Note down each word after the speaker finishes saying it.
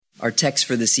Our text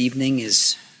for this evening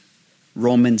is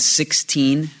Romans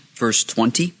 16, verse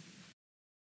 20.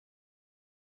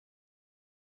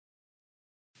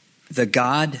 The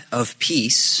God of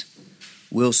peace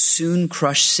will soon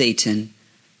crush Satan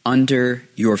under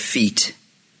your feet.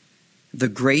 The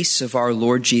grace of our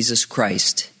Lord Jesus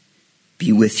Christ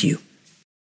be with you.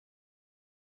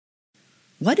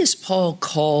 What does Paul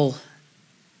call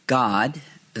God,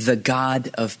 the God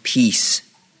of peace?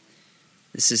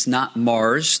 This is not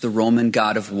Mars, the Roman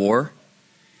god of war.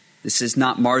 This is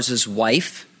not Mars's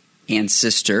wife and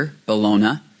sister,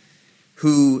 Bellona,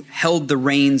 who held the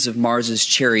reins of Mars's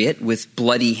chariot with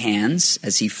bloody hands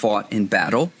as he fought in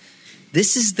battle.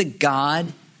 This is the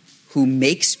God who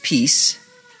makes peace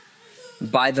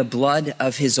by the blood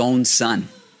of his own Son.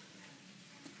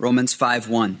 Romans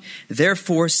 5:1.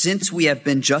 Therefore, since we have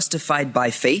been justified by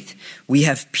faith, we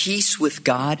have peace with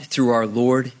God through our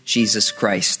Lord Jesus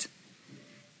Christ.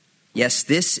 Yes,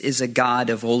 this is a God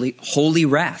of holy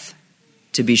wrath,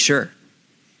 to be sure.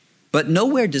 But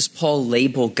nowhere does Paul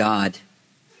label God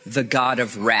the God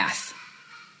of wrath.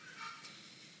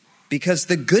 Because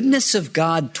the goodness of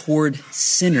God toward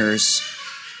sinners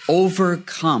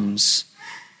overcomes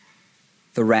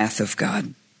the wrath of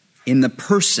God in the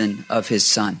person of his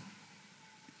Son.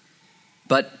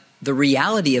 But the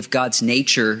reality of God's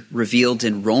nature revealed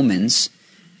in Romans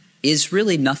is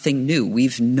really nothing new.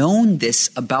 We've known this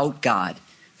about God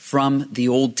from the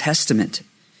Old Testament.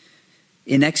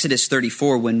 In Exodus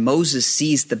 34, when Moses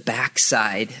sees the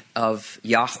backside of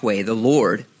Yahweh, the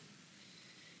Lord,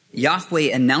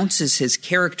 Yahweh announces his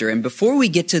character. And before we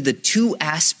get to the two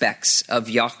aspects of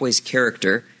Yahweh's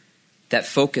character that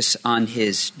focus on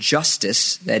his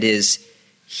justice, that is,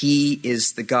 he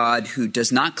is the God who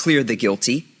does not clear the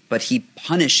guilty, but he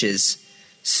punishes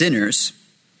sinners,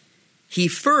 he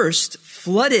first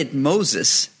flooded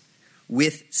Moses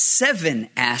with 7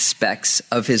 aspects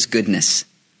of his goodness.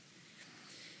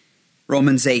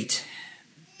 Romans 8,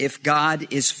 if God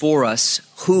is for us,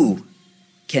 who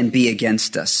can be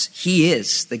against us? He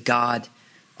is the God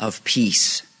of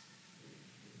peace.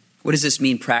 What does this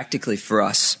mean practically for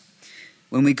us?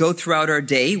 When we go throughout our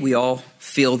day, we all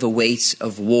feel the weight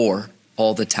of war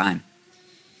all the time.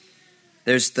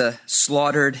 There's the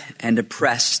slaughtered and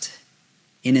oppressed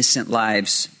innocent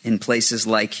lives in places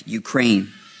like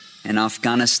Ukraine and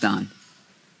Afghanistan.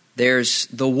 There's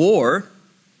the war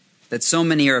that so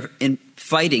many are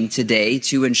fighting today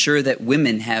to ensure that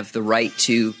women have the right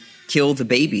to kill the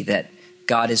baby that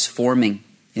God is forming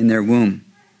in their womb.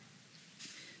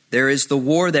 There is the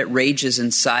war that rages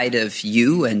inside of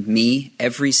you and me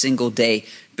every single day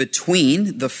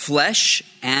between the flesh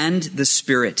and the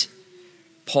spirit.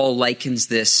 Paul likens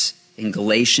this in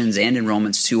Galatians and in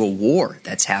Romans to a war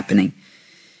that's happening.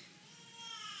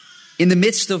 In the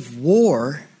midst of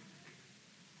war,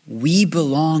 we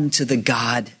belong to the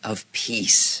God of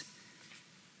peace.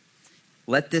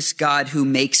 Let this God who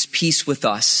makes peace with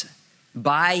us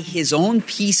by his own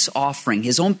peace offering,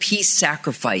 his own peace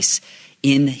sacrifice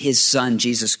in his Son,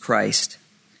 Jesus Christ,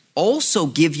 also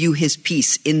give you his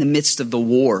peace in the midst of the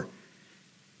war,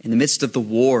 in the midst of the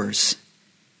wars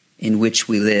in which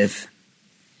we live.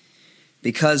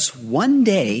 Because one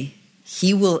day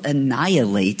he will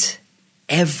annihilate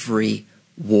every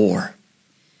war.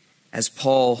 As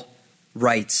Paul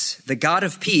writes, the God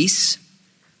of peace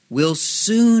will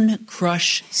soon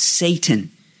crush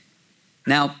Satan.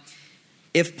 Now,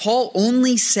 if Paul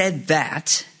only said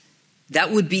that, that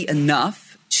would be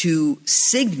enough to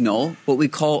signal what we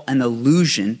call an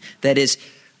allusion, that is,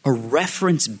 a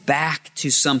reference back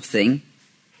to something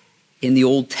in the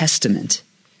Old Testament.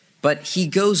 But he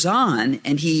goes on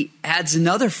and he adds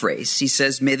another phrase. He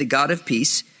says, may the God of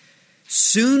peace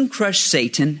soon crush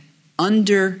Satan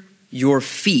under your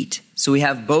feet. So we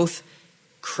have both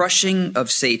crushing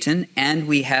of Satan and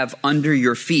we have under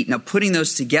your feet. Now, putting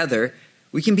those together,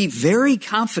 we can be very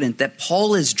confident that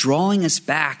Paul is drawing us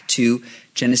back to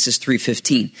Genesis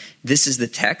 3:15. This is the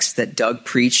text that Doug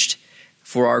preached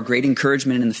for our great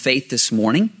encouragement in the faith this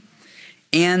morning.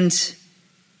 And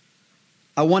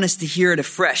I want us to hear it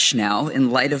afresh now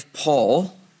in light of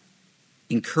Paul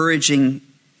encouraging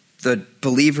the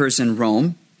believers in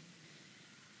Rome.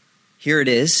 Here it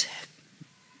is.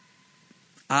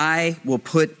 I will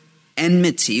put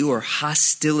enmity or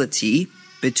hostility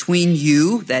between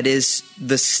you, that is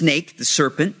the snake, the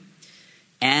serpent,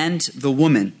 and the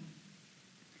woman,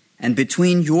 and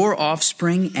between your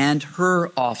offspring and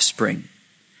her offspring.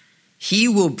 He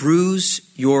will bruise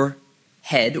your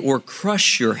head or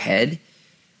crush your head,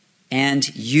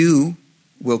 and you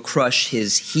will crush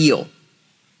his heel.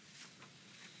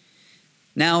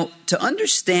 Now, to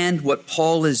understand what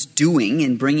Paul is doing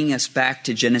in bringing us back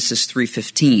to Genesis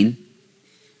 3:15,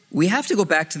 we have to go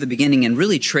back to the beginning and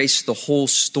really trace the whole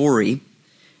story.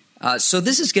 So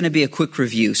this is going to be a quick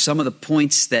review, some of the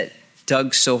points that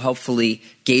Doug so helpfully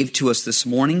gave to us this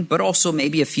morning, but also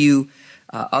maybe a few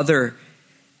other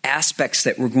aspects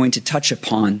that we're going to touch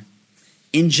upon.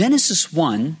 In Genesis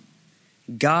 1,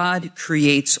 God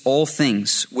creates all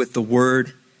things with the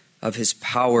word of his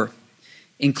power,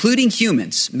 including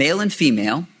humans, male and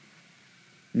female,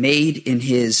 made in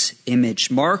his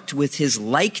image, marked with his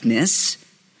likeness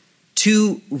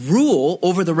to rule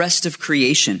over the rest of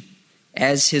creation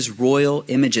as his royal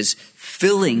images,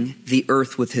 filling the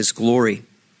earth with his glory.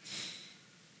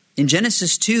 In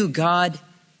Genesis 2, God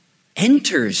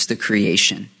enters the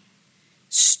creation,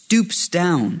 stoops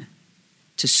down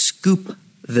to scoop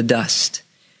the dust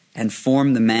and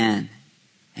form the man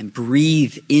and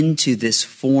breathe into this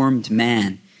formed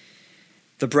man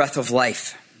the breath of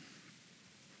life.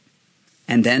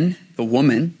 And then the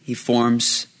woman he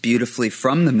forms beautifully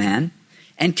from the man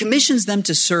and commissions them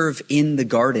to serve in the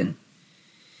garden.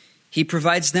 He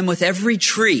provides them with every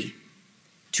tree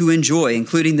to enjoy,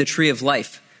 including the tree of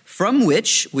life, from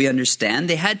which we understand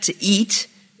they had to eat.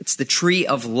 It's the tree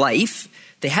of life.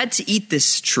 They had to eat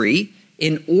this tree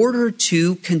in order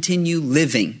to continue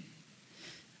living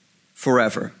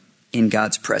forever in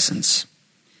God's presence.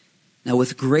 Now,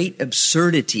 with great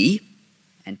absurdity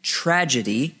and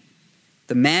tragedy,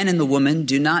 the man and the woman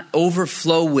do not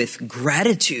overflow with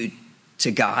gratitude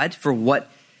to God for what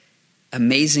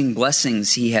amazing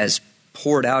blessings he has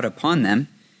poured out upon them,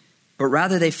 but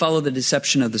rather they follow the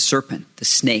deception of the serpent, the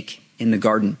snake in the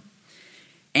garden.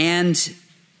 And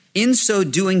in so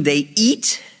doing, they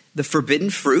eat the forbidden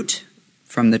fruit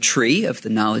from the tree of the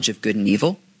knowledge of good and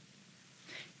evil.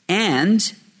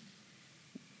 And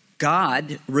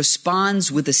God responds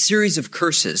with a series of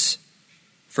curses,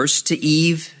 first to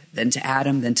Eve, then to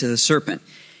Adam, then to the serpent.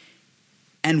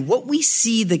 And what we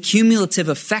see, the cumulative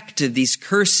effect of these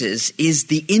curses, is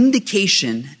the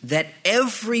indication that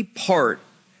every part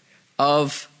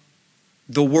of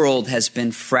the world has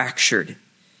been fractured.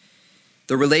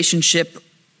 The relationship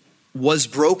was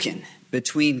broken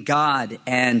between God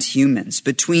and humans,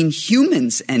 between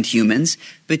humans and humans,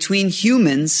 between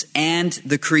humans and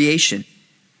the creation.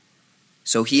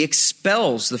 So he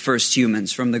expels the first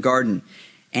humans from the garden,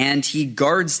 and he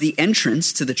guards the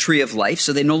entrance to the tree of life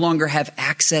so they no longer have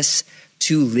access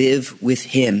to live with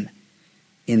him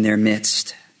in their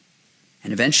midst.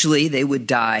 And eventually they would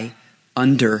die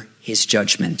under his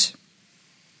judgment.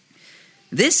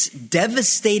 This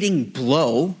devastating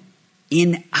blow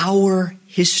in our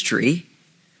history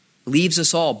leaves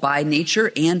us all, by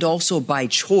nature and also by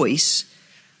choice,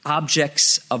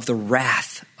 objects of the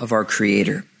wrath of our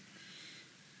Creator.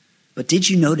 But did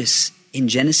you notice in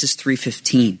Genesis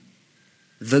 3:15,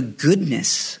 the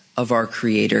goodness of our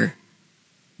Creator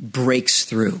breaks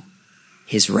through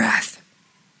his wrath?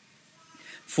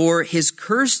 For his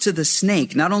curse to the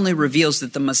snake not only reveals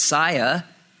that the Messiah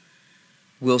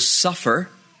will suffer,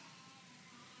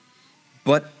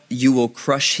 but you will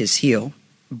crush his heel,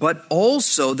 but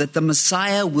also that the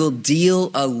Messiah will deal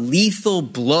a lethal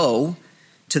blow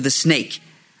to the snake.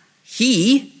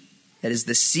 He, that is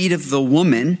the seed of the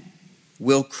woman,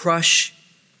 will crush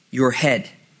your head.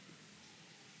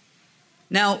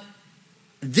 Now,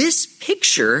 this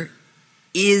picture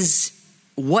is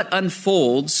what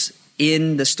unfolds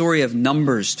in the story of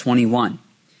Numbers 21.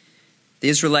 The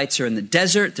Israelites are in the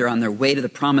desert. They're on their way to the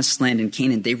promised land in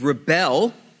Canaan. They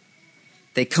rebel.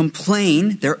 They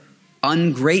complain. They're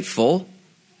ungrateful.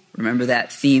 Remember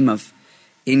that theme of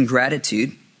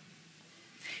ingratitude.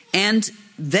 And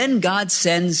then God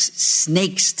sends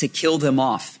snakes to kill them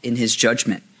off in his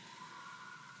judgment.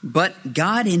 But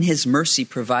God in his mercy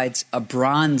provides a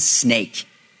bronze snake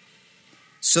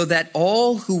so that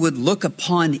all who would look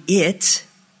upon it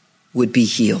would be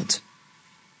healed.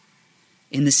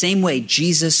 In the same way,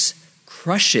 Jesus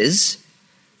crushes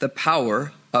the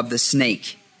power of the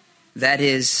snake. That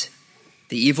is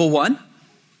the evil one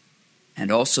and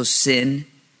also sin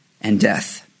and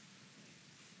death.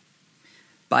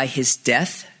 By his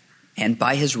death and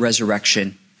by his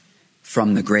resurrection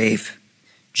from the grave.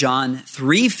 John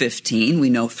 3:15, we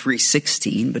know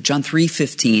 3:16, but John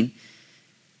 3:15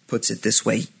 puts it this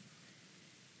way.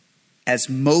 As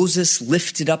Moses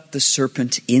lifted up the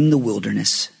serpent in the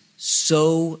wilderness,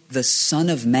 so the Son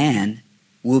of Man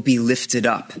will be lifted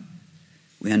up.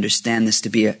 We understand this to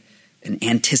be an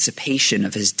anticipation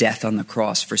of his death on the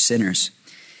cross for sinners.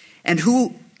 And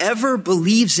whoever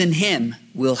believes in him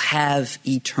will have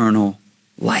eternal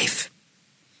life.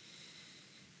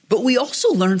 But we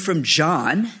also learn from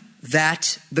John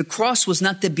that the cross was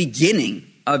not the beginning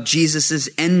of Jesus'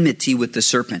 enmity with the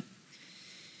serpent.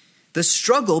 The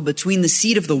struggle between the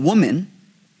seed of the woman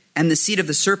and the seed of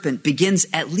the serpent begins,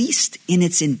 at least in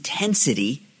its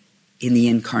intensity, in the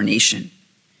incarnation.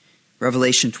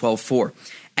 Revelation 12:4.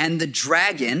 And the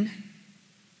dragon,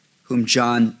 whom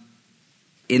John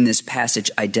in this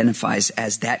passage identifies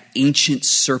as that ancient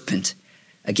serpent,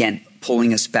 again,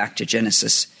 pulling us back to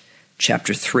Genesis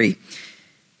chapter 3,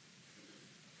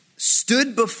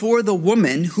 stood before the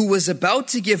woman who was about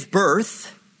to give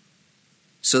birth,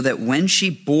 so that when she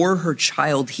bore her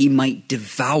child, he might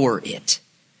devour it.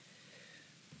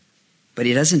 But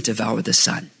he doesn't devour the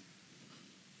son.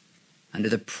 Under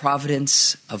the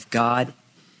providence of God,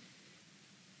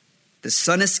 the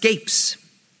son escapes.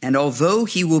 And although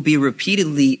he will be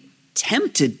repeatedly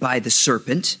tempted by the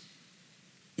serpent,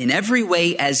 in every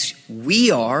way as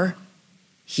we are,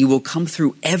 he will come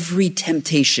through every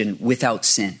temptation without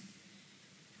sin.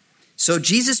 So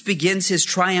Jesus begins his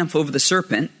triumph over the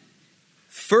serpent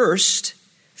first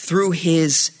through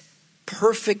his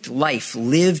perfect life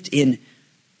lived in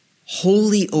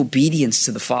holy obedience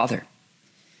to the Father,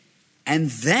 and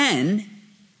then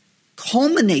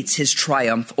culminates his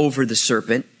triumph over the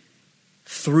serpent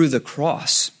through the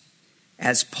cross.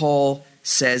 As Paul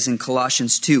says in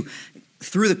Colossians 2,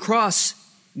 through the cross,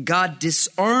 God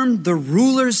disarmed the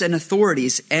rulers and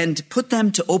authorities and put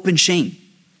them to open shame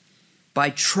by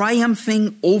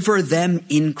triumphing over them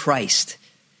in Christ.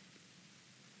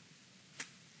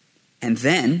 And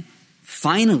then,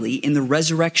 finally, in the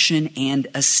resurrection and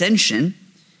ascension,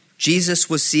 Jesus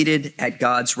was seated at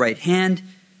God's right hand,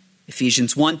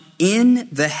 Ephesians 1, in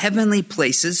the heavenly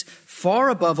places, far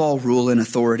above all rule and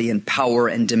authority and power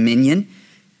and dominion,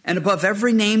 and above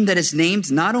every name that is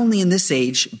named, not only in this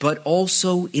age, but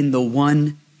also in the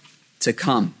one to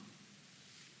come.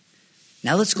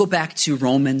 Now let's go back to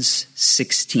Romans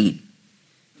 16,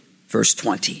 verse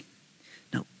 20.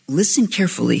 Now listen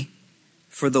carefully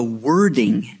for the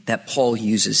wording that Paul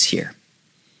uses here.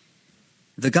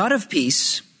 The God of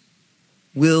peace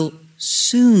will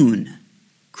soon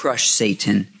crush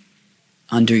Satan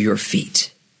under your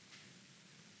feet.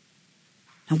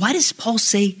 Now, why does Paul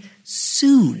say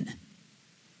soon?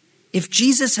 If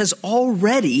Jesus has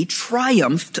already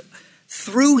triumphed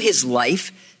through his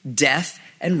life, death,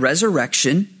 and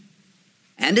resurrection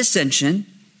and ascension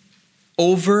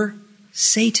over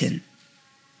Satan.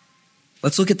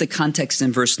 Let's look at the context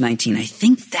in verse 19. I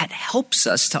think that helps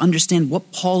us to understand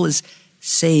what Paul is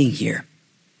saying here.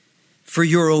 For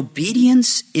your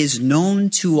obedience is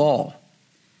known to all,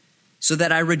 so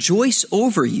that I rejoice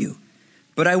over you.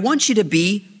 But I want you to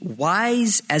be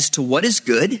wise as to what is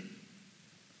good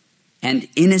and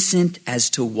innocent as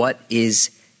to what is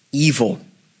evil.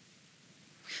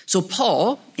 So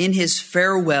Paul, in his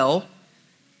farewell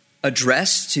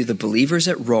address to the believers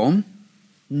at Rome,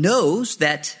 knows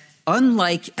that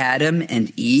unlike Adam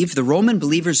and Eve, the Roman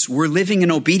believers were living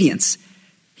in obedience,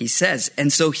 he says.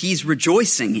 And so he's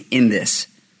rejoicing in this.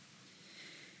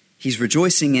 He's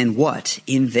rejoicing in what?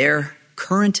 In their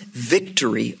current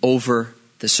victory over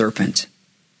the serpent.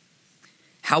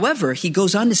 However, he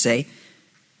goes on to say,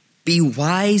 be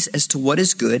wise as to what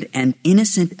is good and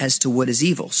innocent as to what is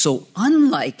evil. So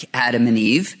unlike Adam and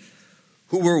Eve,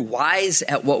 who were wise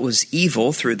at what was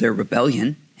evil through their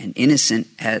rebellion and innocent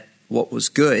at what was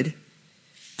good,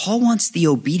 Paul wants the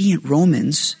obedient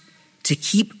Romans to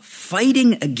keep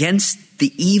fighting against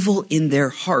the evil in their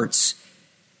hearts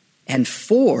and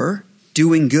for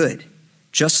doing good,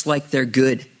 just like their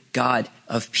good God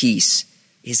of peace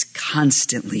is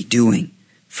constantly doing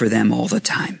for them all the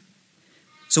time.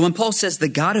 So when Paul says the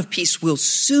God of peace will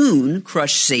soon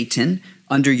crush Satan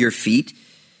under your feet,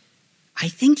 I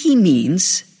think he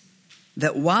means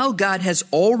that while God has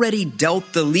already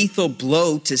dealt the lethal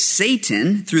blow to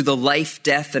Satan through the life,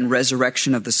 death, and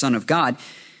resurrection of the Son of God,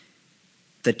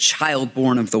 the child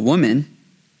born of the woman,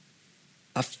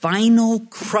 a final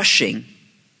crushing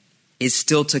is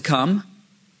still to come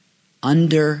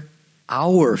under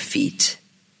our feet.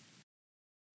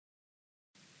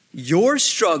 Your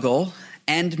struggle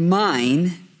and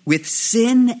mine with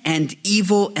sin and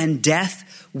evil and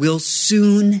death will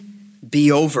soon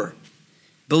be over.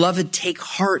 Beloved, take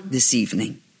heart this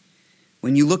evening.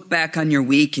 When you look back on your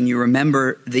week and you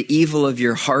remember the evil of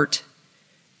your heart,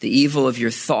 the evil of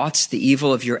your thoughts, the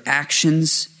evil of your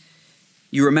actions,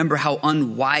 you remember how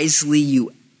unwisely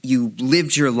you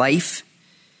lived your life,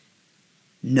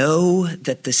 know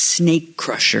that the snake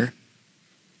crusher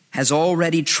has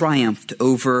already triumphed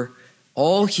over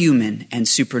all human and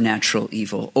supernatural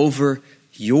evil, over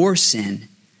your sin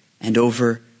and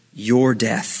over your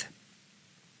death.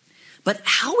 But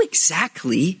how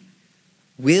exactly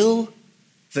will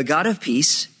the God of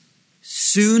peace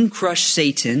soon crush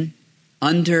Satan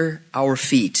under our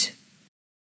feet.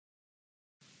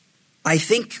 I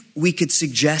think we could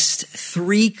suggest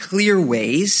 3 clear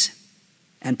ways,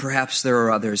 and perhaps there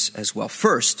are others as well.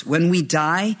 First, when we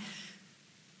die,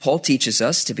 Paul teaches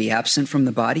us to be absent from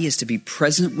the body is to be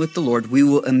present with the Lord. We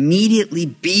will immediately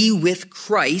be with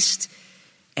Christ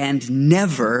and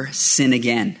never sin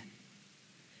again.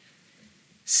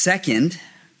 Second,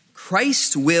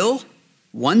 Christ will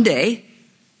one day,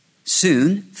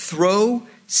 soon, throw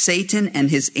Satan and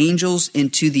his angels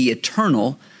into the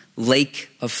eternal lake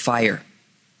of fire.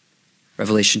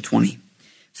 Revelation 20.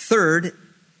 Third,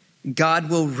 God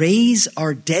will raise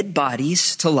our dead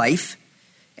bodies to life,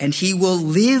 and he will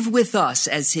live with us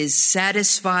as his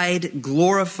satisfied,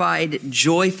 glorified,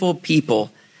 joyful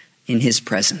people in his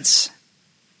presence.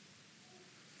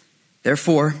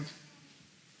 Therefore,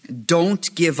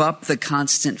 don't give up the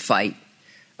constant fight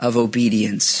of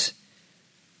obedience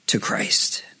to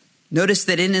Christ. Notice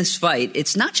that in this fight,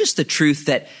 it's not just the truth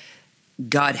that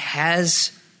God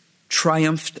has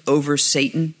triumphed over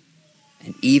Satan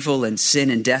and evil and sin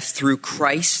and death through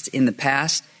Christ in the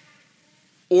past,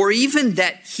 or even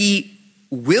that he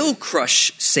will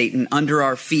crush Satan under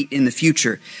our feet in the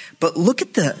future. But look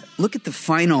at the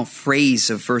final phrase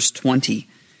of verse 20.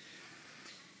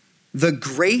 The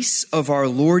grace of our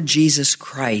Lord Jesus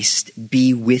Christ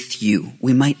be with you.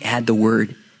 We might add the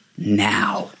word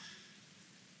now.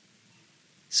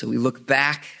 So we look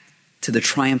back to the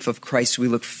triumph of Christ. We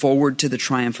look forward to the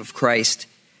triumph of Christ.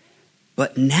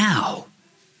 But now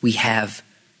we have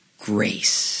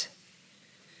grace.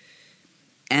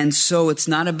 And so it's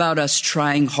not about us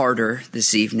trying harder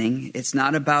this evening. It's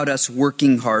not about us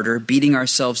working harder, beating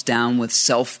ourselves down with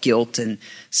self-guilt and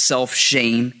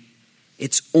self-shame.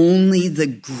 It's only the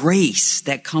grace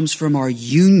that comes from our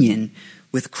union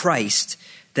with Christ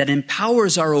that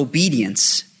empowers our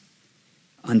obedience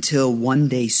until one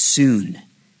day soon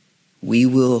we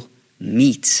will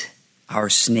meet our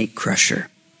snake crusher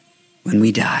when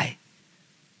we die,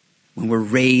 when we're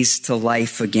raised to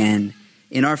life again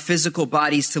in our physical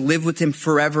bodies to live with him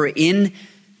forever in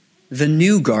the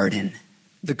new garden,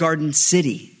 the garden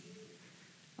city,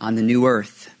 on the new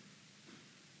earth,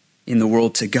 in the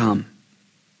world to come.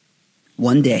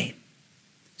 One day,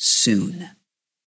 soon.